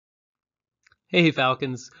Hey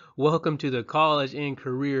Falcons, welcome to the College and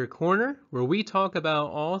Career Corner, where we talk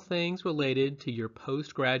about all things related to your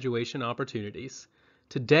post-graduation opportunities.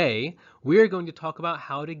 Today, we are going to talk about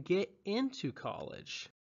how to get into college.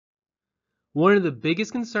 One of the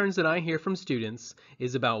biggest concerns that I hear from students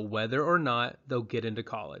is about whether or not they'll get into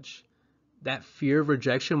college. That fear of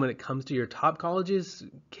rejection when it comes to your top colleges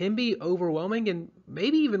can be overwhelming and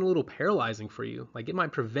maybe even a little paralyzing for you. Like it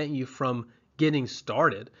might prevent you from getting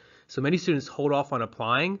started. So many students hold off on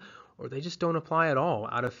applying or they just don't apply at all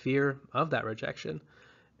out of fear of that rejection.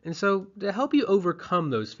 And so to help you overcome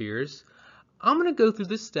those fears, I'm going to go through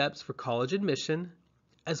the steps for college admission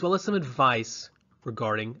as well as some advice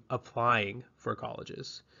regarding applying for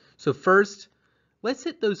colleges. So first, let's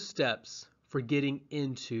hit those steps for getting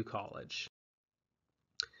into college.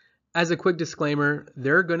 As a quick disclaimer,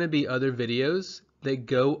 there are going to be other videos that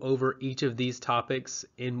go over each of these topics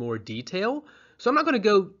in more detail. So I'm not going to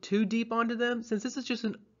go too deep onto them since this is just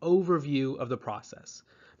an overview of the process.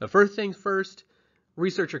 But first things first,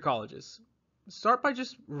 research your colleges. Start by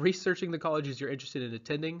just researching the colleges you're interested in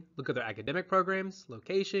attending. Look at their academic programs,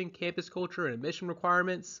 location, campus culture, and admission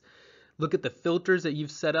requirements. Look at the filters that you've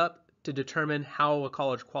set up to determine how a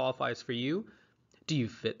college qualifies for you. Do you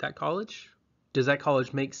fit that college? Does that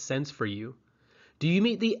college make sense for you? Do you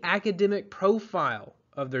meet the academic profile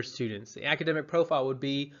of their students? The academic profile would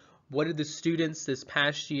be, what did the students this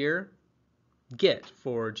past year get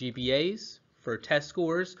for GPAs, for test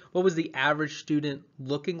scores? What was the average student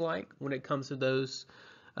looking like when it comes to those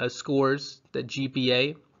scores, that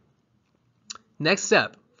GPA? Next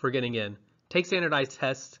step for getting in, take standardized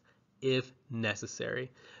tests if necessary.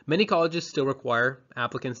 Many colleges still require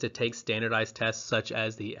applicants to take standardized tests such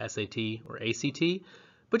as the SAT or ACT,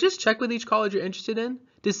 but just check with each college you're interested in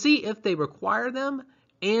to see if they require them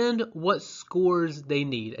and what scores they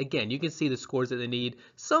need. Again, you can see the scores that they need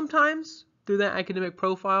sometimes through that academic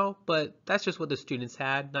profile, but that's just what the students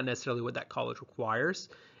had, not necessarily what that college requires.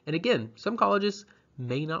 And again, some colleges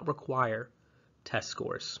may not require test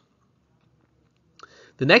scores.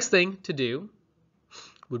 The next thing to do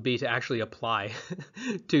would be to actually apply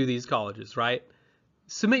to these colleges, right?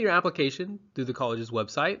 Submit your application through the college's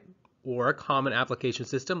website or a common application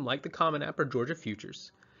system like the Common App or Georgia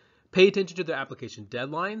Futures. Pay attention to the application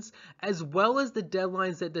deadlines as well as the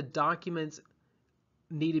deadlines that the documents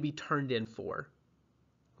need to be turned in for,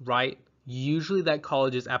 right? Usually that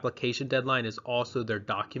college's application deadline is also their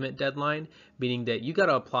document deadline, meaning that you got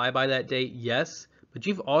to apply by that date, yes, but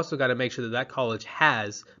you've also got to make sure that that college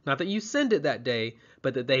has, not that you send it that day,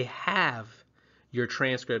 but that they have your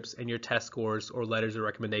transcripts and your test scores or letters of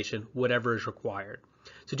recommendation, whatever is required.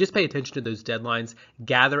 So just pay attention to those deadlines,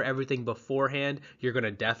 gather everything beforehand. You're going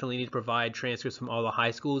to definitely need to provide transcripts from all the high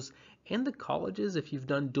schools and the colleges if you've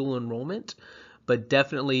done dual enrollment, but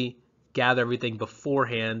definitely gather everything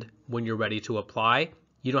beforehand when you're ready to apply.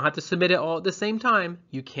 You don't have to submit it all at the same time.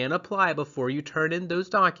 You can apply before you turn in those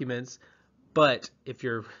documents, but if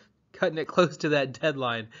you're cutting it close to that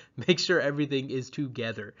deadline, make sure everything is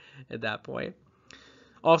together at that point.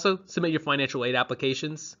 Also, submit your financial aid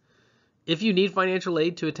applications. If you need financial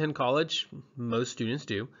aid to attend college, most students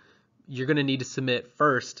do, you're going to need to submit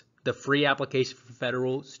first the free application for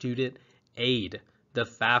federal student aid, the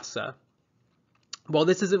FAFSA. While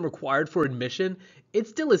this isn't required for admission,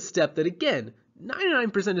 it's still a step that, again,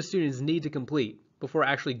 99% of students need to complete before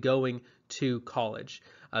actually going to college.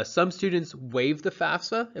 Some students waive the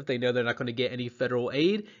FAFSA if they know they're not going to get any federal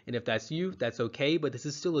aid, and if that's you, that's okay, but this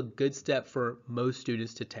is still a good step for most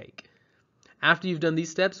students to take. After you've done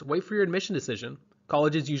these steps, wait for your admission decision.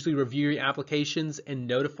 Colleges usually review your applications and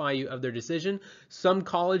notify you of their decision. Some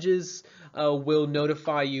colleges will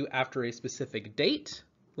notify you after a specific date,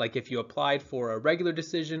 like if you applied for a regular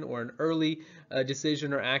decision or an early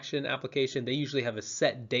decision or action application, they usually have a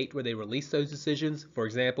set date where they release those decisions. For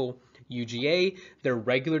example, UGA, their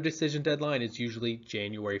regular decision deadline is usually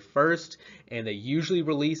January 1st, and they usually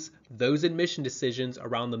release those admission decisions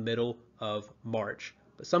around the middle of March.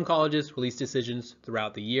 But some colleges release decisions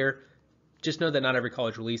throughout the year. Just know that not every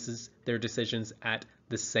college releases their decisions at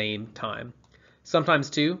the same time. Sometimes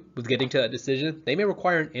too, with getting to that decision, they may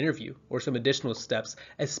require an interview or some additional steps,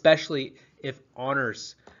 especially if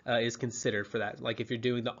honors is considered for that, like if you're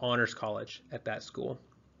doing the honors college at that school.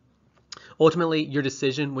 Ultimately, your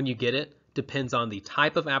decision when you get it depends on the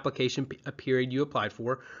type of application period you applied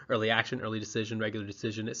for, early action, early decision, regular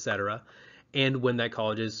decision, etc., and when that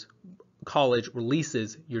college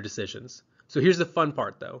releases your decisions. So here's the fun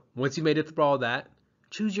part though. Once you made it through all that,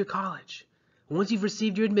 choose your college. Once you've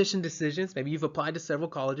received your admission decisions, maybe you've applied to several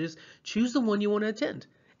colleges, choose the one you want to attend.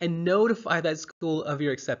 and notify that school of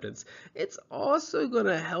your acceptance. It's also going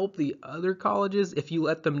to help the other colleges if you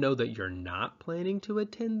let them know that you're not planning to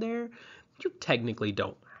attend there. You technically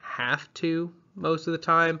don't have to most of the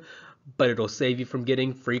time, but it'll save you from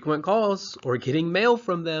getting frequent calls or getting mail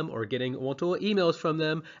from them or getting multiple emails from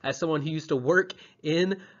them. As someone who used to work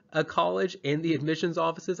in a college in the admissions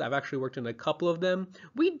offices, I've actually worked in a couple of them.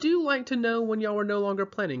 We do like to know when y'all are no longer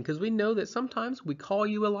planning, because we know that sometimes we call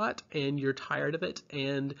you a lot and you're tired of it,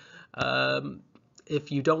 and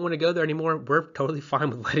if you don't want to go there anymore, we're totally fine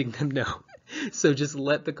with letting them know. So just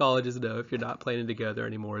let the colleges know if you're not planning to go there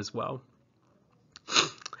anymore as well.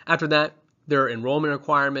 After that, there are enrollment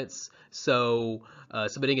requirements, so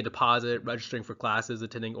submitting a deposit, registering for classes,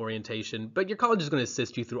 attending orientation, but your college is going to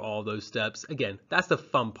assist you through all of those steps. Again, that's the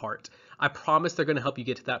fun part. I promise they're going to help you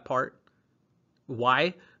get to that part.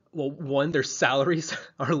 Why? Well, one, their salaries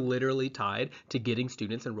are literally tied to getting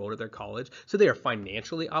students enrolled at their college, so they are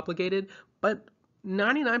financially obligated, but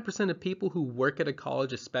 99% of people who work at a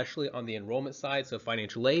college, especially on the enrollment side, so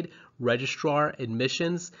financial aid, registrar,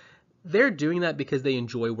 admissions, they're doing that because they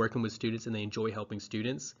enjoy working with students and they enjoy helping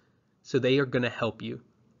students. So they are going to help you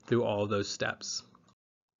through all of those steps.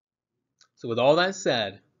 So with all that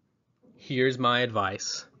said, here's my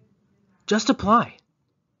advice. Just apply.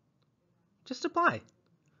 Just apply.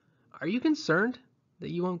 Are you concerned that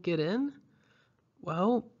you won't get in?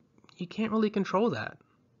 Well, you can't really control that.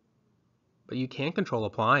 But you can control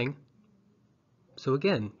applying. So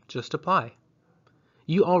again, just apply.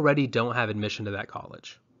 You already don't have admission to that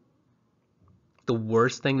college. The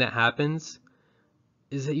worst thing that happens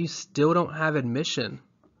is that you still don't have admission.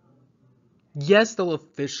 Yes, they'll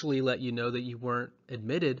officially let you know that you weren't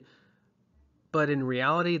admitted, but in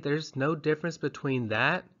reality, there's no difference between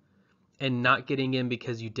that and not getting in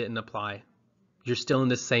because you didn't apply. You're still in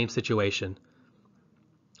the same situation.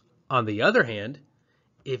 On the other hand,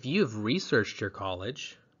 if you've researched your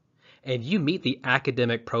college and you meet the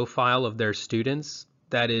academic profile of their students,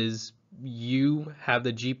 that is, you have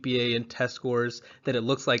the GPA and test scores that it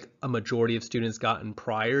looks like a majority of students got in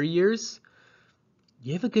prior years,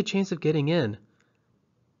 you have a good chance of getting in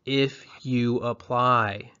if you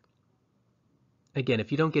apply. Again,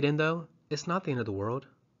 if you don't get in though, it's not the end of the world.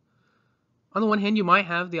 On the one hand, you might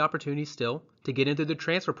have the opportunity still to get into the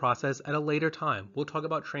transfer process at a later time. We'll talk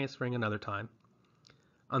about transferring another time.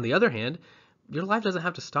 On the other hand, your life doesn't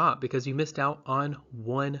have to stop because you missed out on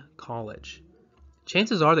one college.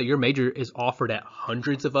 Chances are that your major is offered at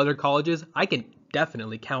hundreds of other colleges. I can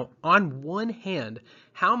definitely count on one hand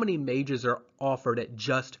how many majors are offered at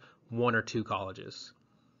just one or two colleges.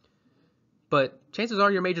 But chances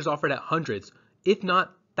are your major is offered at hundreds, if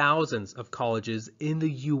not thousands of colleges in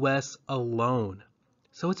the US alone.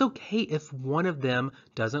 So it's okay if one of them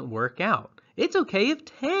doesn't work out. It's okay if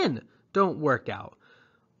 10 don't work out.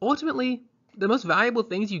 Ultimately, the most valuable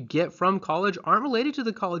things you get from college aren't related to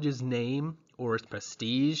the college's name or its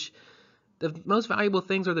prestige. The most valuable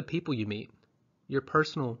things are the people you meet, your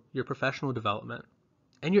personal, your professional development,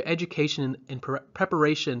 and your education and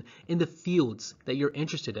preparation in the fields that you're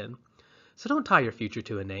interested in. So don't tie your future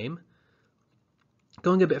to a name.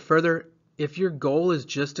 Going a bit further, if your goal is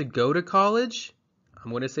just to go to college,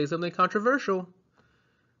 I'm going to say something controversial.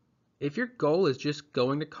 If your goal is just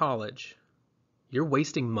going to college, you're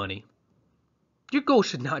wasting money. Your goal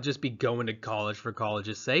should not just be going to college for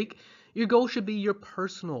college's sake. Your goal should be your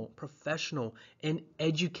personal, professional, and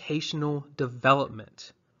educational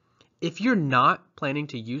development. If you're not planning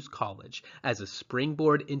to use college as a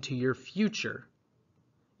springboard into your future,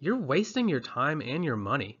 you're wasting your time and your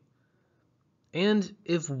money. And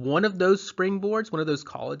if one of those springboards, one of those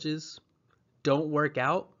colleges, don't work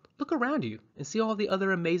out, look around you and see all the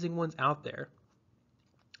other amazing ones out there.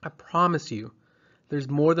 I promise you, there's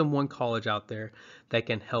more than one college out there that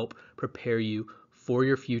can help prepare you for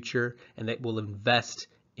your future and that will invest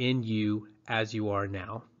in you as you are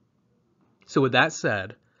now. So with that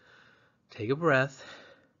said, take a breath.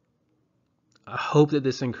 I hope that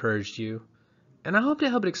this encouraged you, and I hope to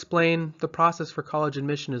help explain the process for college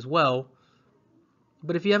admission as well.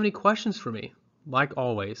 But if you have any questions for me, like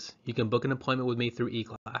always, you can book an appointment with me through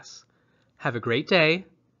eClass. Have a great day,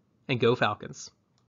 and go Falcons.